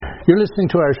You're listening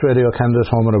to Irish Radio Canada at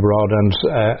Home and Abroad, and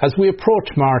as we approach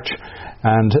March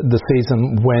and the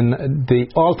season when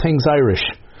the all things Irish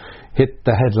hit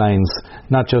the headlines,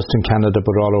 not just in Canada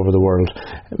but all over the world,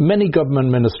 many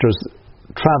government ministers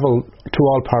travel to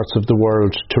all parts of the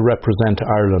world to represent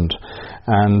Ireland.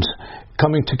 And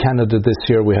coming to Canada this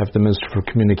year, we have the Minister for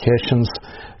Communications,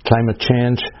 Climate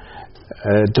Change.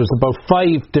 There's about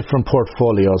 5 different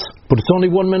portfolios, but it's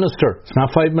only one minister. It's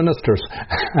not 5 ministers.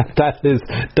 That is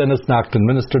Denis Naughten,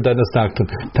 Minister Denis Naughten.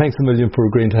 Thanks a million for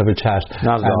agreeing to have a chat.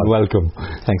 Not at all. Welcome.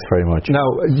 Thanks very much. Now,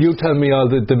 you tell me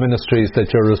all the ministries that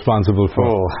you're responsible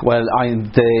for. Well,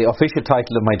 the official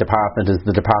title of my department is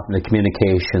the Department of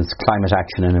Communications, Climate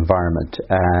Action and Environment.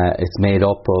 It's made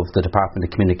up of the Department of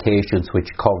Communications, which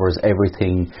covers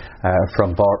everything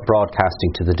from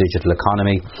broadcasting to the digital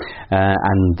economy,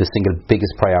 and the single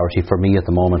biggest priority for me at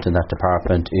the moment in that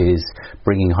department is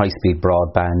bringing high-speed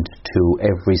broadband to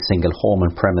every single home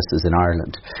and premises in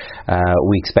Ireland.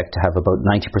 We expect to have about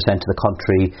 90% of the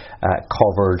country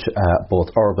covered,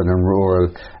 both urban and rural,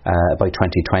 by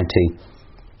 2020,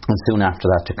 and soon after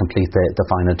that to complete the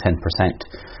final 10%.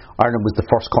 Ireland was the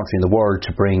first country in the world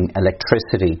to bring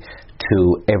electricity to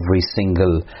every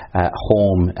single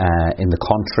home in the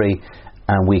country,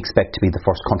 and we expect to be the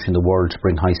first country in the world to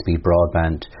bring high-speed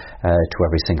broadband to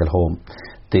every single home.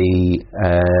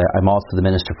 I'm also the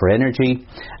Minister for Energy,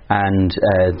 and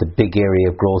the big area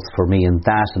of growth for me in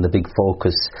that, and the big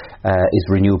focus, is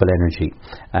renewable energy,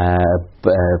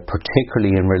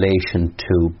 particularly in relation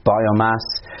to biomass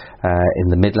in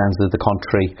the Midlands of the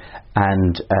country,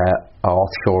 and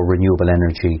offshore renewable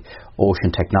energy,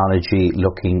 ocean technology,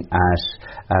 looking at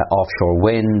offshore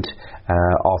wind,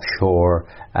 offshore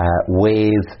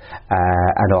wave,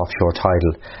 and offshore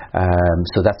tidal.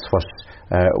 So that's what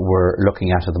we're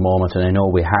looking at the moment, and I know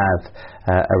we have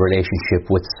a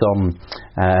relationship with some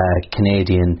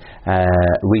Canadian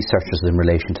researchers in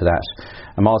relation to that.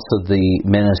 I'm also the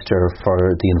Minister for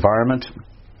the Environment,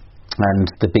 and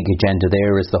the big agenda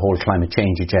there is the whole climate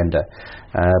change agenda.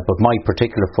 But my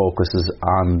particular focus is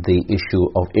on the issue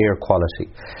of air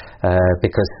quality,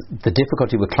 because the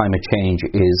difficulty with climate change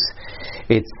is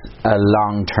it's a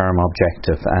long-term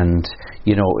objective, and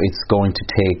it's going to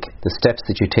take the steps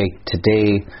that you take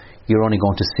today. You're only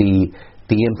going to see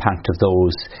the impact of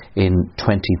those in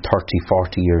 20, 30,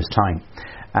 40 years' time.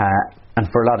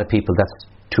 And for a lot of people, that's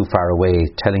too far away.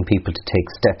 Telling people to take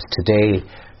steps today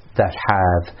that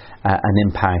have an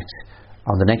impact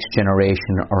on the next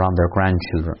generation or on their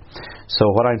grandchildren. So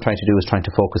what I'm trying to do is trying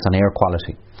to focus on air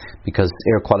quality, because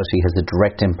air quality has a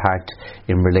direct impact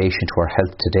in relation to our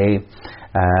health today.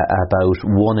 About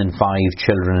 1 in 5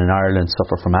 children in Ireland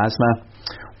suffer from asthma.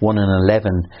 1 in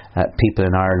 11 people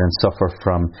in Ireland suffer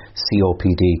from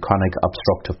COPD, chronic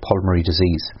obstructive pulmonary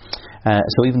disease.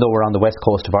 So even though we're on the west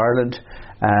coast of Ireland,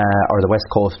 or the west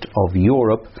coast of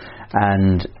Europe,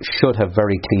 and should have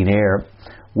very clean air,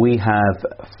 we have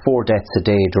 4 deaths a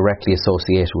day directly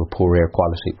associated with poor air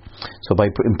quality. So by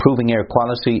improving air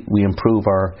quality, we improve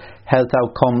our health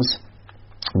outcomes,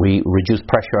 we reduce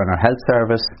pressure on our health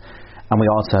service, and we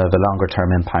also have a longer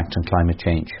term impact on climate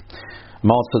change.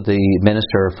 I'm also the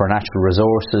Minister for Natural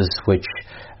Resources, which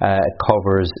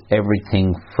covers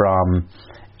everything from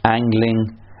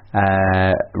angling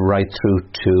right through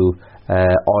to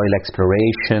oil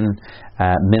exploration,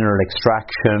 mineral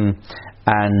extraction,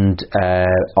 and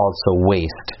also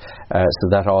waste. So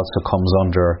that also comes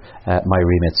under my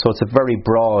remit. So it's a very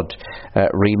broad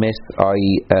remit. I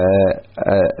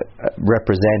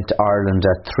represent Ireland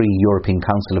at 3 European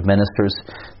Council of Ministers: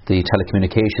 the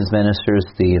Telecommunications Ministers,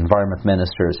 the Environment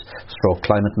Ministers,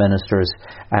 Climate Ministers,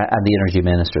 and the Energy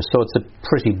Ministers. So it's a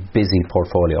pretty busy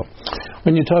portfolio.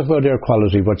 When you talk about air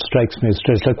quality, what strikes me is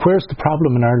where's the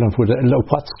problem in Ireland with it?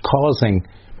 What's causing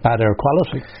bad air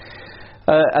quality?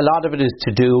 A lot of it is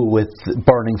to do with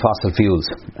burning fossil fuels,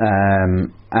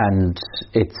 and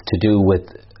it's to do with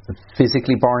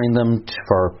physically burning them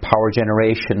for power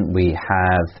generation. We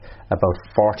have about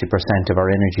 40% of our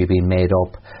energy being made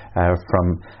up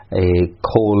from a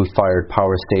coal-fired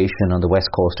power station on the west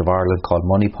coast of Ireland called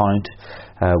Moneypoint.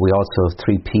 We also have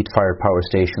 3 peat-fired power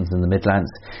stations in the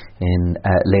Midlands, in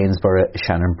Lanesborough,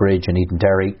 Shannon Bridge and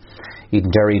Edenderry.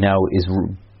 Edenderry now is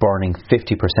burning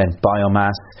 50%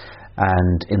 biomass,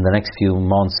 and in the next few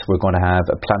months we're going to have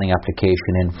a planning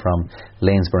application in from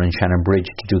Lanesborough and Shannon Bridge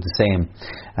to do the same,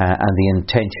 and the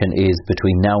intention is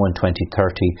between now and 2030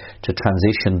 to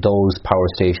transition those power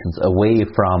stations away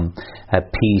from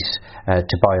peat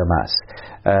to biomass.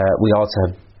 We also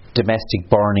have domestic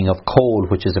burning of coal,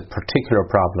 which is a particular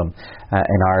problem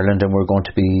in Ireland, and we're going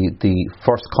to be the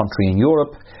first country in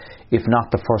Europe if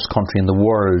not the first country in the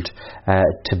world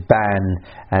to ban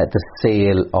the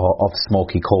sale of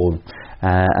smoky coal,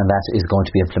 and that is going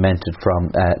to be implemented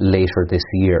from later this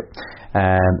year.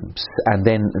 And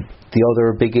then the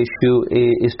other big issue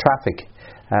is traffic,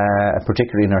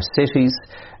 particularly in our cities,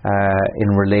 in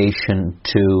relation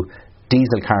to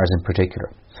diesel cars in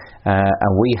particular.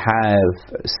 And we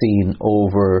have seen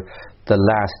over the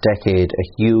last decade a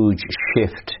huge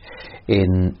shift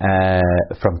in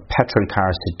from petrol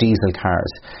cars to diesel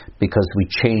cars, because we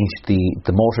changed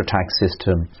the motor tax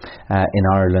system in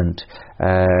Ireland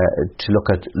to look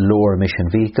at lower emission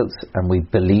vehicles, and we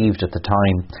believed at the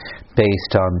time,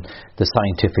 based on the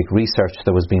scientific research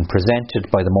that was being presented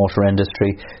by the motor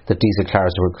industry, that diesel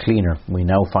cars were cleaner. We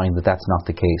now find that that's not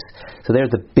the case. So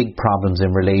they're the big problems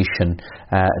in relation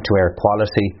to air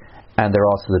quality, and they're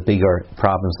also the bigger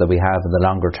problems that we have in the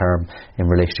longer term in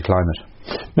relation to climate.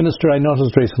 Minister, I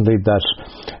noticed recently that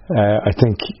I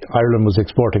think Ireland was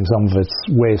exporting some of its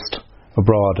waste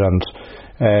abroad, and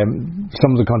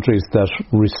some of the countries that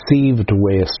received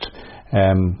waste,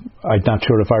 I'm not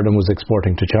sure if Ireland was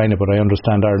exporting to China, but I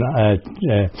understand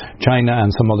China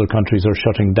and some other countries are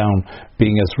shutting down,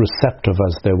 being as receptive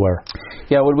as they were.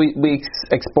 Yeah, well, we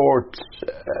export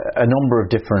a number of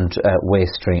different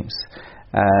waste streams.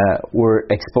 We're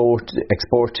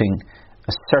exporting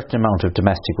a certain amount of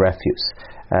domestic refuse.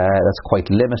 That's quite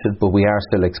limited, but we are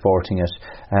still exporting it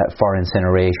for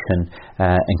incineration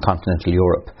in continental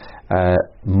Europe.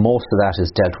 Most of that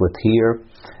is dealt with here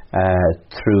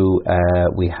through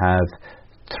we have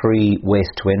 3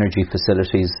 waste to energy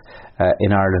facilities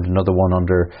in Ireland, another one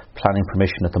under planning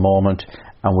permission at the moment,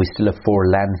 and we still have 4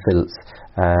 landfills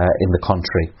in the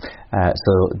country.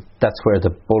 So that's where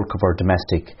the bulk of our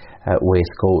domestic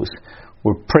waste goes.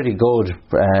 We're pretty good.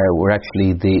 We're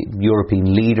actually the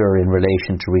European leader in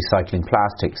relation to recycling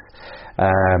plastics,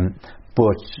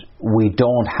 but we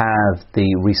don't have the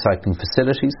recycling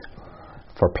facilities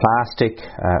for plastic,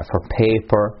 for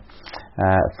paper,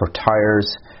 for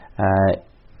tyres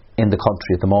in the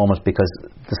country at the moment, because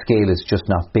the scale is just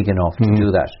not big enough to do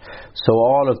that. So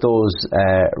all of those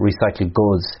recycled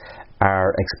goods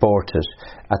are exported.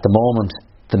 At the moment,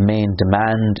 the main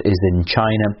demand is in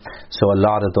China, so a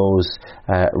lot of those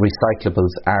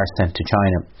recyclables are sent to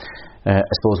China.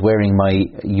 I suppose, wearing my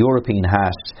European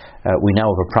hat, we now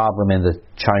have a problem in that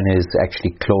China is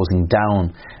actually closing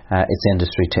down its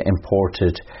industry to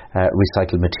imported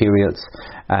recycled materials,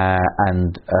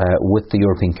 and with the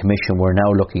European Commission we're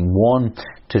now looking, one,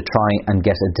 to try and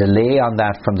get a delay on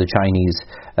that from the Chinese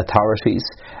authorities,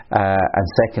 and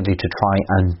secondly to try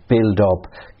and build up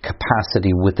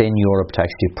capacity within Europe to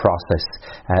actually process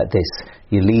this.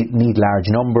 You need large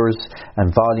numbers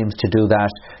and volumes to do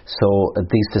that, so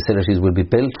these facilities will be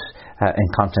built in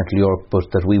continental Europe, but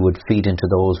that we would feed into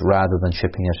those rather than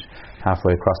shipping it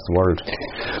halfway across the world.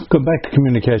 Going back to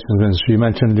communications, Minister, you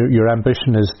mentioned your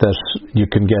ambition is that you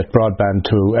can get broadband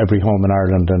to every home in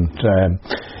Ireland, and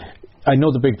I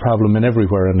know the big problem in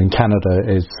everywhere, and in Canada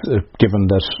is given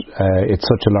that it's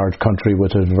such a large country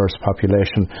with a diverse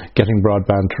population, getting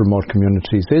broadband to remote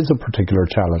communities is a particular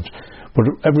challenge. But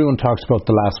everyone talks about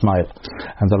the last mile,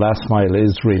 and the last mile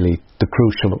is really the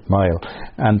crucial mile,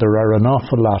 and there are an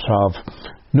awful lot of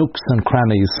nooks and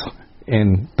crannies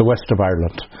in the west of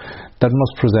Ireland that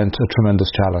must present a tremendous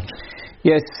challenge.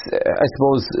 Yes, I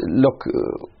suppose, look,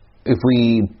 if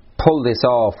we pull this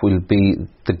off, we'll be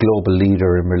the global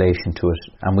leader in relation to it,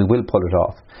 and we will pull it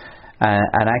off.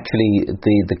 And actually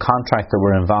the contract that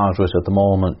we're involved with at the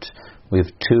moment, we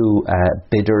have 2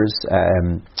 bidders.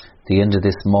 The end of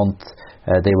this month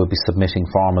they will be submitting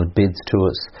formal bids to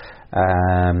us,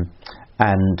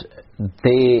 and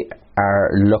they are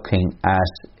looking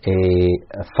at a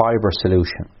fibre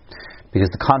solution, because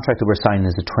the contract that we're signing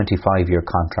is a 25-year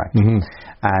contract,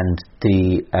 and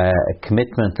the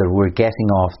commitment that we're getting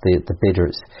off the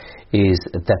bidders is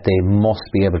that they must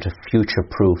be able to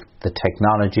future-proof the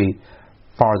technology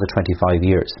for the 25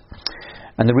 years.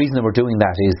 And the reason that we're doing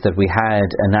that is that we had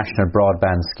a national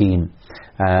broadband scheme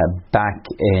back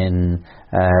in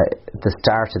the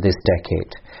start of this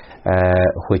decade,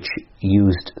 which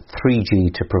used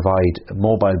 3G to provide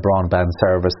mobile broadband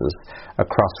services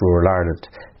across rural Ireland.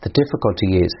 The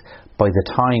difficulty is, by the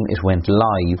time it went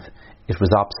live, it was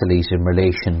obsolete in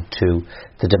relation to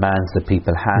the demands that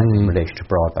people had in relation to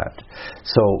broadband.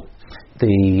 So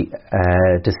the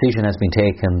decision has been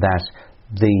taken that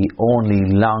the only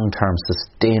long-term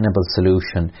sustainable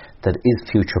solution that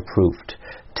is future-proofed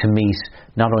to meet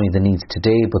not only the needs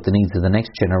today but the needs of the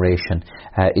next generation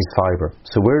is fibre.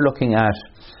 So we're looking at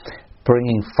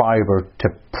bringing fibre to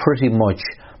pretty much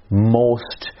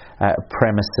most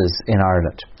premises in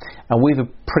Ireland. And we have a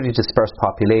pretty dispersed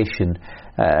population.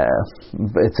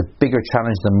 It's a bigger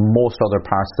challenge than most other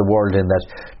parts of the world, in that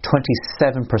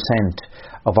 27%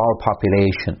 of our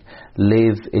population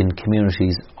live in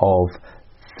communities of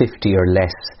 50 or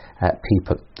less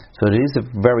people. So it is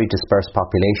a very dispersed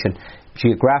population.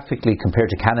 Geographically, compared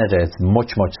to Canada, it's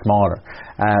much, much smaller,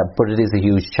 but it is a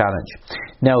huge challenge.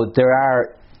 Now, there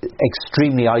are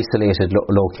extremely isolated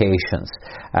locations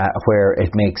where it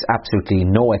makes absolutely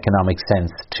no economic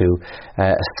sense to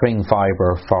string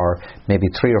fibre for maybe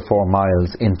 3 or 4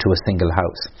 miles into a single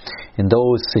house. In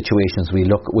those situations,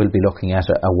 we'll be looking at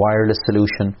a wireless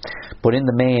solution, but in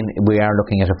the main we are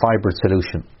looking at a fibre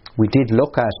solution. We did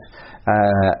look at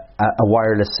a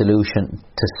wireless solution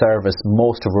to service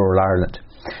most of rural Ireland,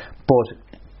 but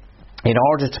in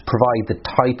order to provide the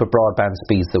type of broadband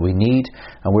speeds that we need,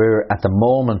 and we're at the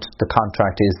moment, the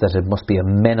contract is that it must be a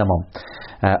minimum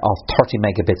of 30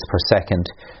 megabits per second,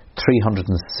 365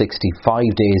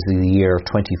 days of the year,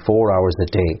 24 hours a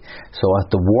day. So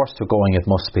at the worst of going, it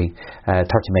must be 30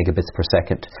 megabits per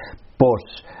second. But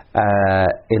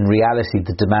in reality,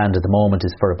 the demand at the moment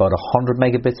is for about 100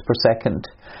 megabits per second,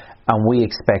 and we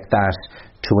expect that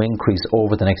to increase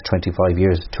over the next 25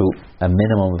 years to a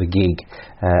minimum of a gig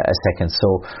a second.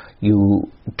 So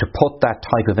to put that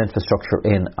type of infrastructure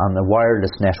in on a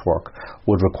wireless network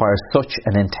would require such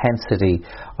an intensity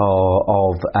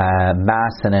of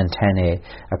mass and antennae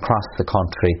across the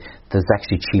country that it's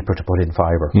actually cheaper to put in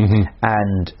fibre.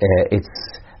 And it's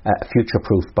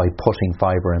future-proof by putting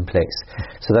fibre in place.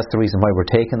 So that's the reason why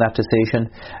we're taking that decision.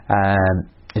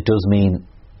 It does mean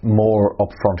more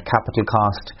upfront capital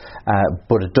cost,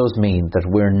 but it does mean that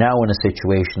we're now in a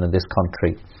situation in this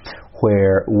country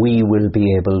where we will be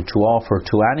able to offer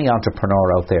to any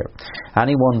entrepreneur out there,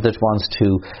 anyone that wants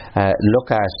to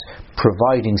look at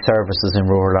providing services in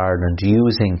rural Ireland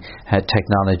using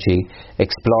technology,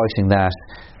 exploiting that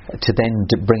to then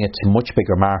bring it to much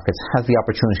bigger markets, has the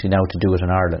opportunity now to do it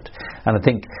in Ireland. And I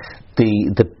think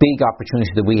the big opportunity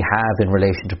that we have in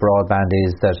relation to broadband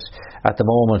is that at the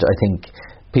moment, I think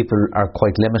people are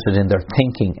quite limited in their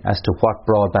thinking as to what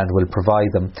broadband will provide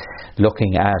them,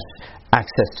 looking at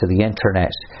access to the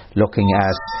internet, looking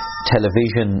at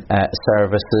television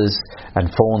services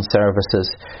and phone services,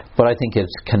 but I think it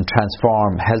can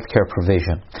transform healthcare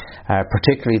provision,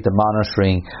 particularly the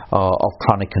monitoring of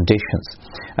chronic conditions.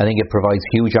 I think it provides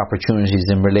huge opportunities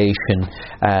in relation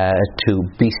to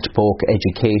bespoke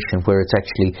education, where it's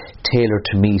actually tailored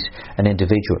to meet an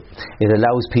individual. It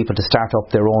allows people to start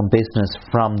up their own business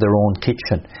from their own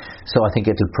kitchen. So I think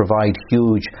it will provide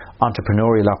huge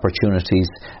entrepreneurial opportunities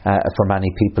for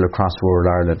many people across rural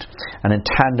Ireland. And in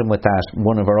tandem with that,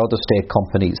 one of our other state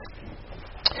companies,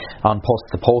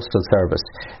 the Postal Service,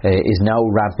 is now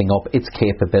ramping up its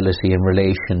capability in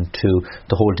relation to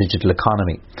the whole digital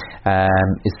economy.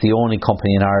 It's the only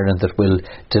company in Ireland that will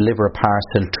deliver a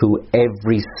parcel to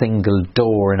every single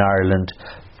door in Ireland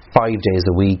 5 days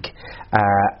a week,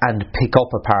 and pick up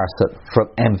a parcel from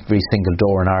every single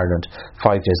door in Ireland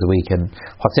 5 days a week. And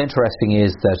what's interesting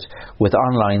is that with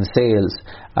online sales,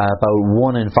 about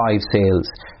 1 in 5 sales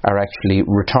are actually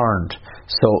returned.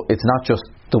 So it's not just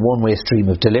the one-way stream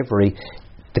of delivery,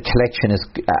 the collection is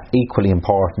equally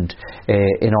important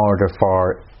in order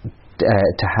for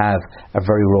to have a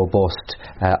very robust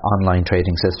online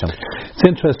trading system. It's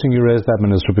interesting you raised that,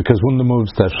 Minister, because one of the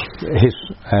moves that hit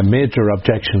major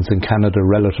objections in Canada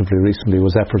relatively recently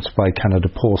was efforts by Canada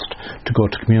Post to go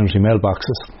to community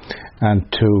mailboxes and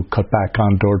to cut back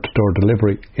on door-to-door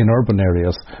delivery in urban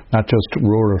areas, not just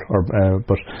rural.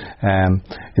 But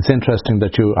it's interesting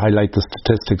that you highlight the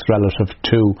statistics relative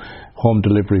to home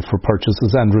delivery for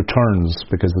purchases and returns,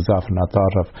 because it's often not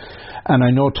thought of. And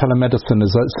I know telemedicine is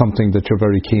something that you're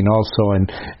very keen also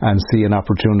and see an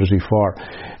opportunity for.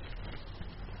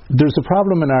 There's a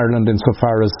problem in Ireland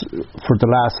insofar as for the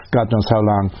last God knows how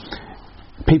long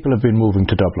people have been moving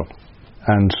to Dublin.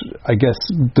 And I guess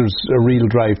there's a real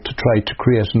drive to try to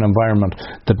create an environment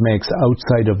that makes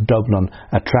outside of Dublin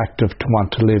attractive to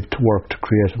want to live, to work, to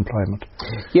create employment.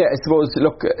 Yeah, I suppose,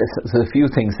 look, there's a few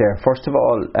things there. First of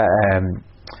all,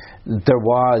 there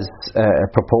was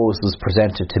proposals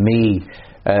presented to me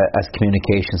as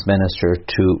Communications Minister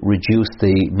to reduce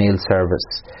the mail service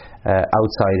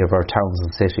outside of our towns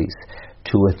and cities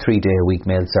to a 3-day-a-week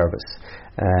mail service.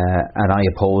 And I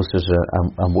opposed it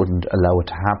and wouldn't allow it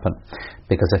to happen,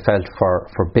 because I felt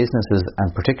for businesses,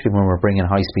 and particularly when we're bringing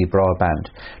high-speed broadband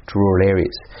to rural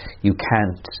areas, you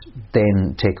can't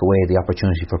then take away the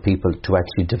opportunity for people to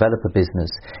actually develop a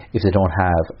business if they don't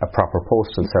have a proper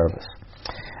postal service.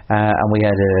 and we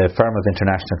had a firm of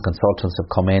international consultants have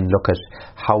come in, look at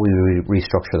how we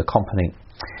restructure the company.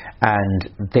 And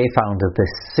they found that the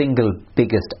single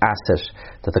biggest asset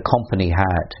that the company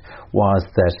had was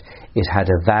that it had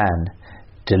a van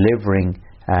delivering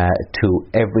to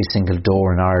every single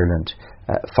door in Ireland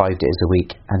 5 days a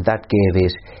week, and that gave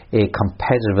it a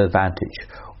competitive advantage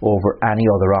over any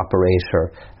other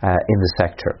operator in the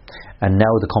sector. And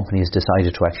now the company has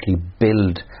decided to actually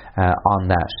build on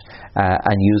that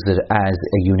and use it as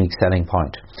a unique selling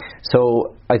point.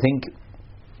 So I think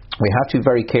we have to be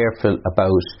very careful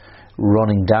about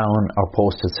running down our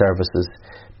postal services,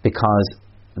 because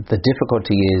the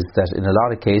difficulty is that in a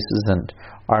lot of cases, and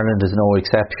Ireland is no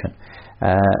exception,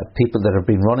 people that have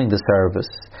been running the service,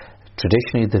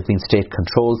 traditionally they've been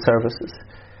state-controlled services,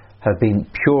 have been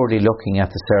purely looking at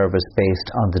the service based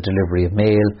on the delivery of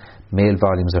mail. Mail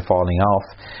volumes are falling off.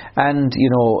 And, you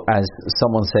know, as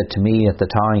someone said to me at the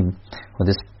time when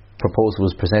this proposal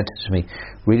was presented to me,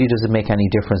 really does it make any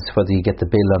difference whether you get the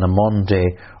bill on a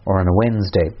Monday or on a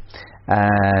Wednesday,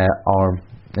 or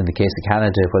in the case of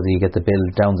Canada, whether you get the bill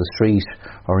down the street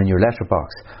or in your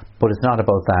letterbox. But it's not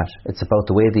about that. It's about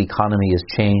the way the economy is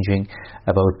changing,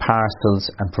 about parcels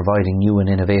and providing new and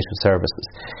innovative services.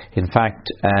 In fact,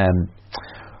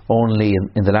 only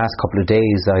in the last couple of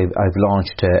days I've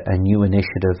launched a new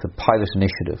initiative, a pilot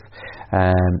initiative,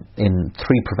 in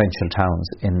 3 provincial towns,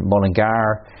 in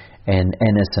Mullingar, in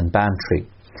Ennis and Bantry,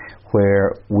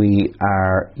 where we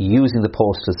are using the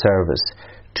postal service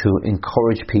to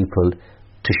encourage people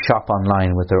to shop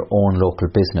online with their own local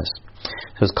business.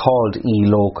 So it's called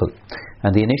e-local,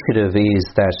 and the initiative is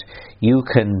that you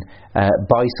can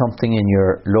buy something in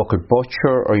your local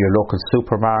butcher or your local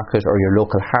supermarket or your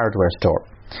local hardware store.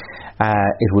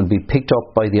 It will be picked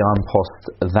up by the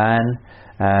on-post van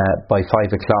by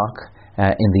 5 o'clock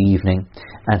in the evening,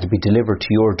 and to be delivered to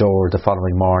your door the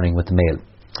following morning with the mail.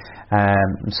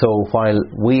 So while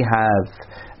we have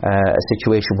a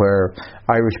situation where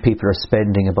Irish people are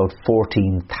spending about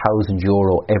 €14,000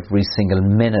 every single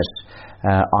minute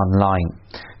online,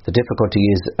 the difficulty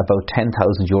is about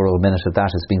 €10,000 a minute of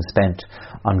that is being spent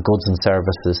on goods and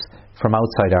services from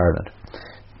outside Ireland.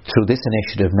 Through this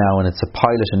initiative now, and it's a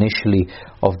pilot initially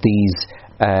of these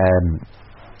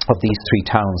 3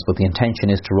 towns, but the intention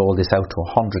is to roll this out to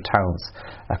 100 towns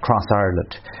across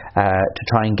Ireland to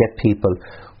try and get people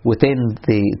within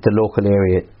the local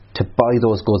area to buy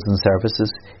those goods and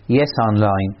services, yes,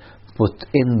 online, but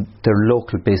in their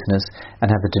local business,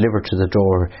 and have it delivered to the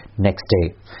door next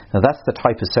day. Now that's the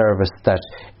type of service that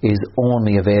is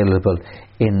only available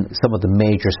in some of the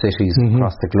major cities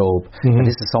across the globe. And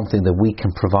this is something that we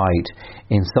can provide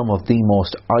in some of the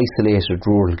most isolated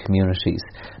rural communities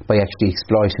by actually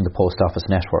exploiting the post office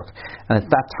network. And it's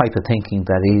that type of thinking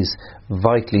that is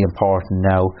vitally important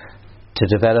now to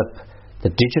develop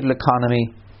the digital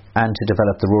economy and to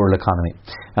develop the rural economy.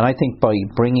 And I think by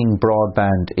bringing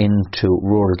broadband into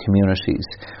rural communities,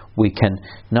 we can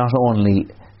not only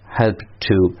help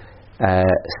to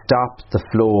stop the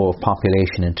flow of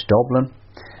population into Dublin,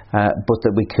 but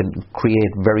that we can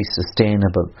create very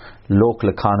sustainable local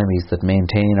economies that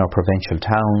maintain our provincial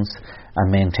towns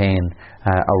and maintain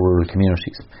our rural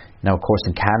communities. Now, of course,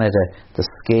 in Canada, the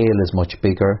scale is much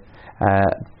bigger,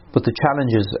 but the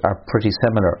challenges are pretty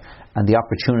similar, and the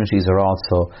opportunities are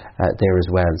also there as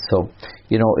well. So,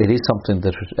 you know, it is something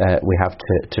that we have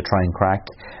to try and crack,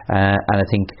 and I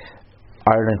think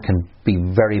Ireland can be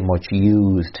very much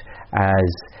used as,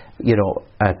 you know,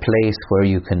 a place where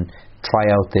you can try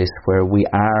out this, where we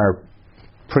are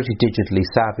pretty digitally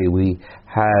savvy. We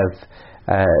have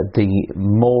the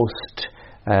most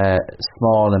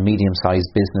small and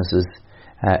medium-sized businesses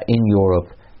in Europe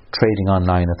trading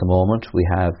online at the moment. We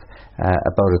have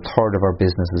about a third of our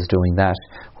businesses doing that,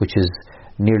 which is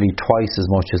nearly twice as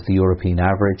much as the European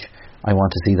average. I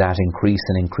want to see that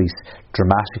increase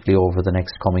dramatically over the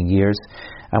next coming years.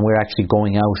 And we're actually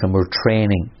going out and we're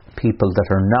training people that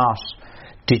are not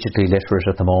digitally literate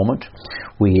at the moment.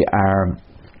 We are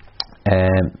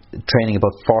training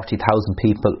about 40,000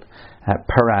 people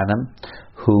per annum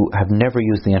who have never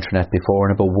used the internet before,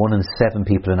 and about 1 in 7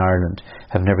 people in Ireland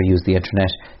have never used the internet,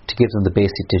 to give them the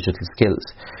basic digital skills.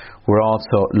 We're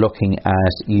also looking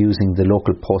at using the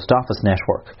local post office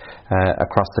network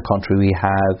across the country. We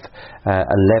have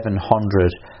 1,100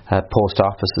 post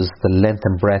offices the length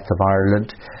and breadth of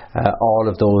Ireland. All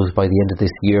of those by the end of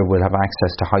this year will have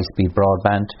access to high-speed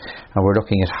broadband, and we're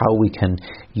looking at how we can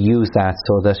use that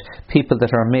so that people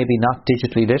that are maybe not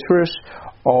digitally literate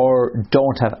or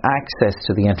don't have access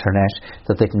to the internet,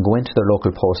 that they can go into their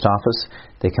local post office,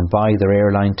 they can buy their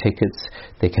airline tickets,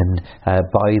 they can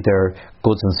buy their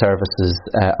goods and services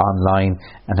online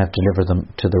and have delivered them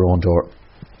to their own door.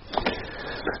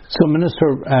 So,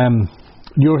 Minister,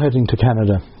 you're heading to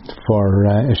Canada for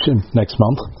next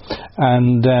month,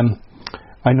 and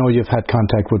I know you've had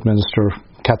contact with Minister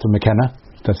Catherine McKenna.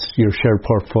 That's your shared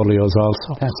portfolios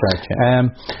also. That's right, yeah.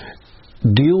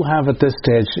 Do you have at this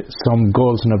stage some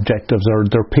goals and objectives, or are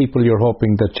there people you're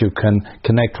hoping that you can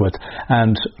connect with?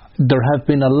 And there have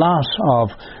been a lot of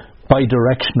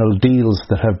bi-directional deals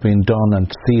that have been done and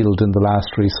sealed in the last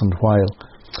recent while.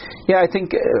 Yeah, I think,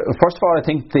 first of all, I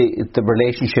think the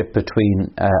relationship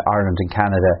between Ireland and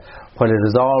Canada, while it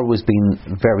has always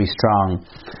been very strong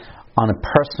on a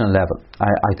personal level,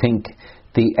 I think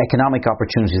the economic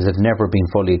opportunities have never been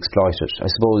fully exploited. I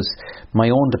suppose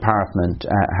my own department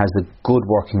has a good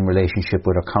working relationship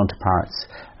with our counterparts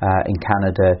in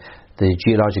Canada. The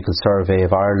Geological Survey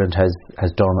of Ireland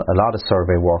has done a lot of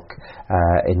survey work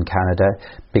in Canada,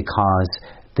 because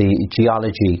the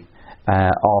geology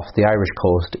off the Irish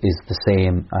coast is the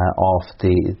same off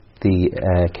the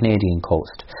Canadian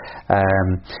coast.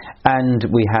 And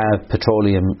we have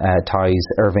petroleum ties.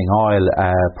 Irving Oil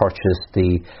purchased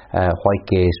the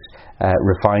Whitegate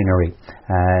refinery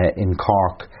in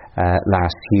Cork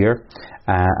last year,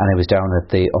 and I was down at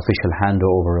the official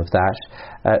handover of that.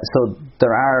 So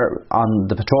there are, on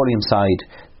the petroleum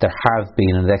side, there have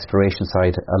been, on the exploration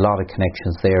side, a lot of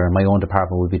connections there, and my own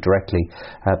department will be directly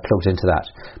plugged into that.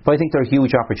 But I think there are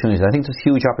huge opportunities. I think there's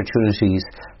huge opportunities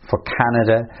for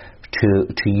Canada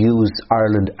to use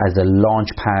Ireland as a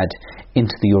launch pad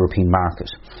into the European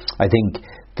market. I think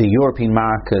the European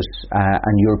market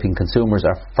and European consumers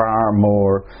are far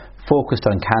more focused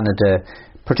on Canada,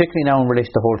 particularly now in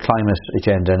relation to the whole climate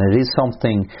agenda, and it is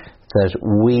something that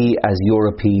we as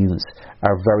Europeans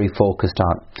are very focused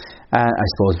on. I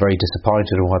suppose very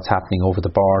disappointed in what's happening over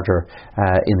the border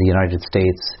in the United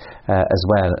States as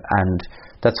well, and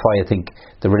that's why I think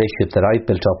the relationship that I've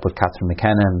built up with Catherine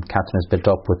McKenna and Catherine has built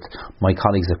up with my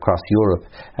colleagues across Europe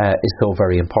is so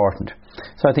very important.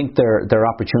 So I think there are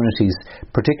opportunities,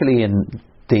 particularly in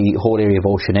the whole area of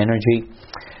ocean energy.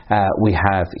 We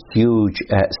have huge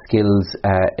skills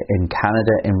in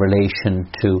Canada in relation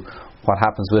to what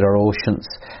happens with our oceans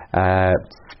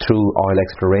through oil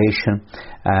exploration.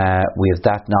 We have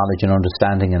that knowledge and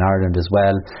understanding in Ireland as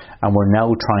well, and we're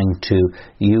now trying to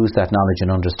use that knowledge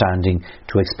and understanding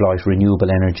to exploit renewable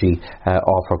energy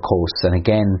off our coasts. And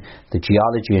again, the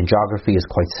geology and geography is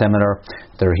quite similar.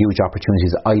 There are huge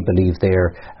opportunities, I believe,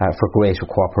 there for greater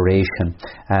cooperation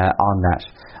on that.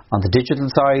 On the digital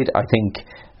side, I think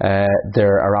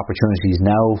there are opportunities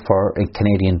now for a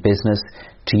Canadian business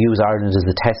to use Ireland as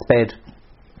a test bed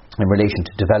in relation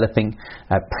to developing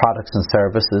products and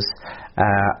services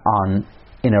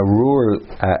in a rural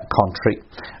country,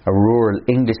 a rural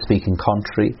English-speaking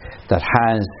country that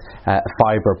has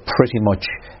fibre pretty much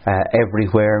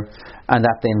everywhere, and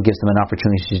that then gives them an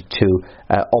opportunity to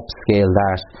upscale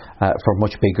that for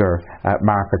much bigger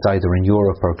markets either in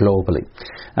Europe or globally.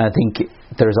 And I think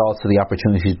there's also the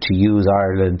opportunity to use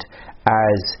Ireland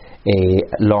as a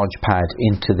launch pad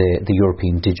into the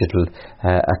European digital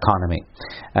economy.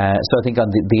 So I think on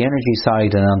the energy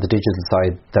side and on the digital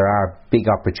side, there are big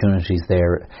opportunities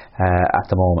there at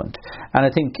the moment. And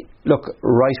I think, look,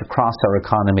 right across our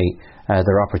economy,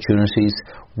 there are opportunities.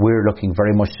 We're looking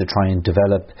very much to try and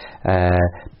develop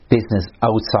business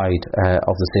outside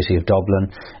of the city of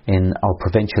Dublin, in our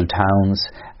provincial towns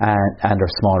and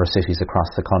our smaller cities across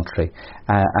the country.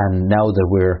 And now that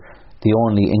we're the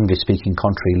only English-speaking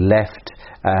country left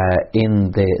in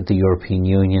the European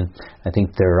Union, I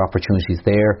think there are opportunities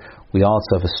there. We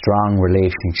also have a strong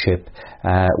relationship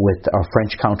with our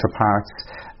French counterparts,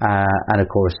 and of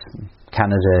course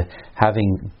Canada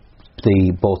having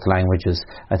both languages.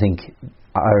 I think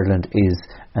Ireland is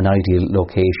an ideal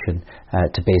location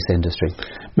to base industry.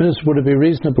 Minister, would it be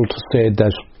reasonable to say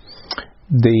that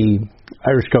the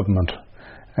Irish government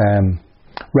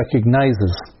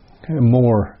recognises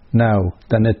more now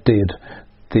than it did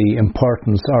the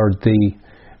importance or the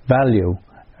value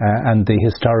and the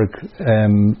historic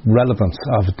relevance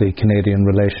of the Canadian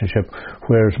relationship,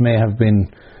 where it may have been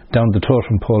down the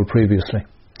totem pole previously?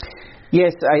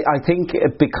 Yes, I think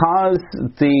because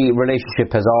the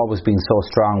relationship has always been so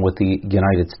strong with the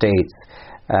United States,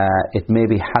 it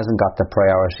maybe hasn't got the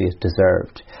priority it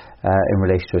deserved. in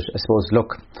relation to it. I suppose,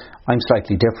 look, I'm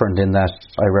slightly different in that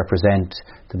I represent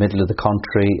the middle of the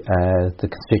country, the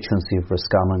constituency of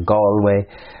Roscommon, Galway,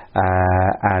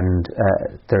 and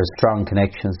there's strong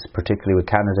connections, particularly with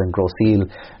Canada and Groseal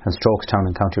and Strokestown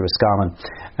in County Roscommon.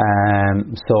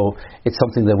 So it's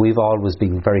something that we've always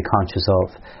been very conscious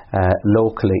of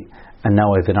locally, and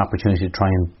now I have an opportunity to try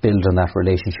and build on that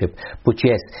relationship. But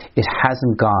yes, it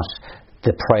hasn't got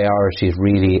the priority it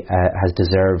really has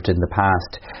deserved in the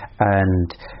past,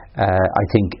 and I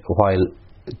think while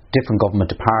different government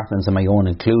departments, and my own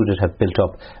included, have built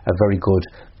up a very good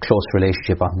close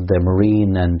relationship on the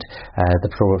marine and the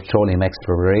petroleum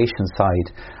exploration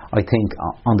side, I think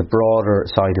on the broader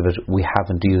side of it we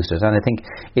haven't used it. And I think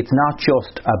it's not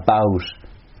just about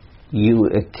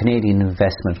Canadian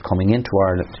investment coming into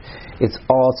Ireland, it's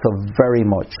also very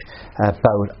much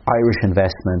about Irish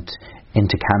investment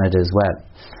into Canada as well.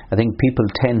 I think people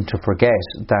tend to forget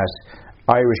that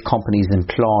Irish companies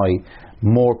employ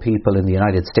more people in the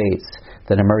United States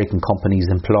than American companies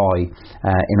employ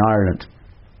in Ireland.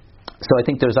 So I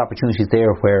think there's opportunities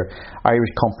there where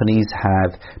Irish companies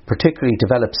have particularly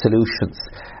developed solutions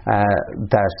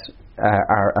that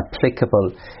are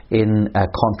applicable in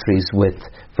countries with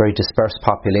very dispersed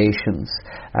populations,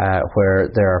 where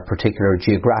there are particular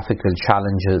geographical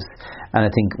challenges, and I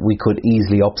think we could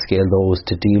easily upscale those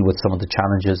to deal with some of the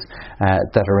challenges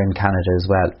that are in Canada as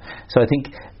well. So I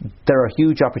think there are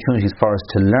huge opportunities for us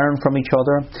to learn from each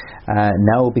other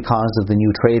now because of the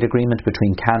new trade agreement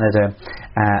between Canada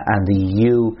and the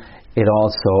EU. It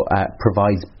also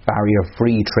provides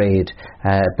barrier-free trade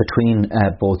between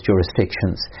both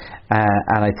jurisdictions,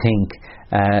 and I think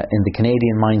in the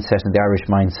Canadian mindset and the Irish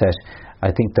mindset,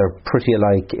 I think they're pretty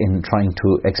alike in trying to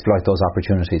exploit those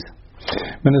opportunities.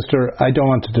 Minister, I don't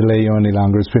want to delay you any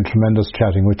longer. It's been tremendous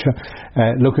chatting with you.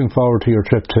 Looking forward to your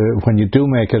trip to when you do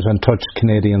make it and touch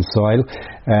Canadian soil.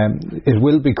 It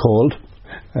will be cold.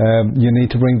 You need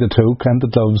to bring the toque and the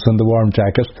gloves and the warm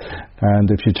jacket,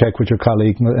 and if you check with your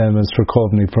colleague Mr.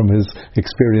 Coveney from his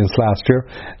experience last year,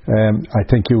 I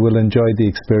think you will enjoy the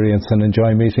experience and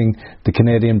enjoy meeting the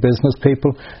Canadian business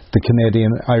people, the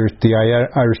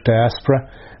Irish diaspora,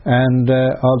 and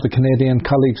all the Canadian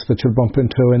colleagues that you'll bump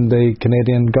into in the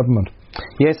Canadian government.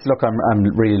 Yes, look, I'm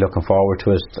really looking forward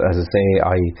to it. As I say,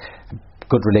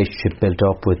 good relationship built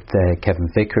up with Kevin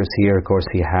Vickers here. Of course,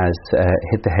 he has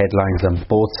hit the headlines on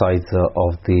both sides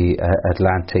of the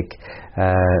Atlantic.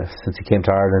 Since he came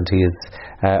to Ireland, he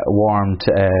has warmed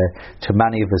to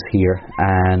many of us here,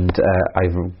 and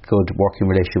I have a good working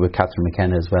relationship with Catherine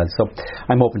McKenna as well. So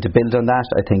I'm hoping to build on that.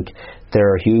 I think there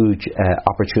are huge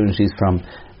opportunities from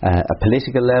a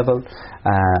political level,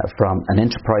 from an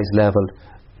enterprise level,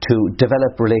 to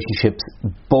develop relationships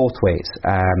both ways,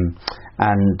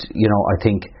 and I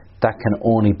think that can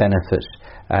only benefit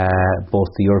both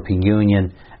the European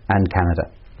Union and Canada.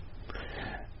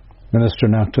 Minister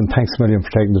Naughten, thanks a million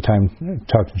for taking the time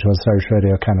talking to us, Irish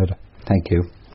Radio Canada. Thank you.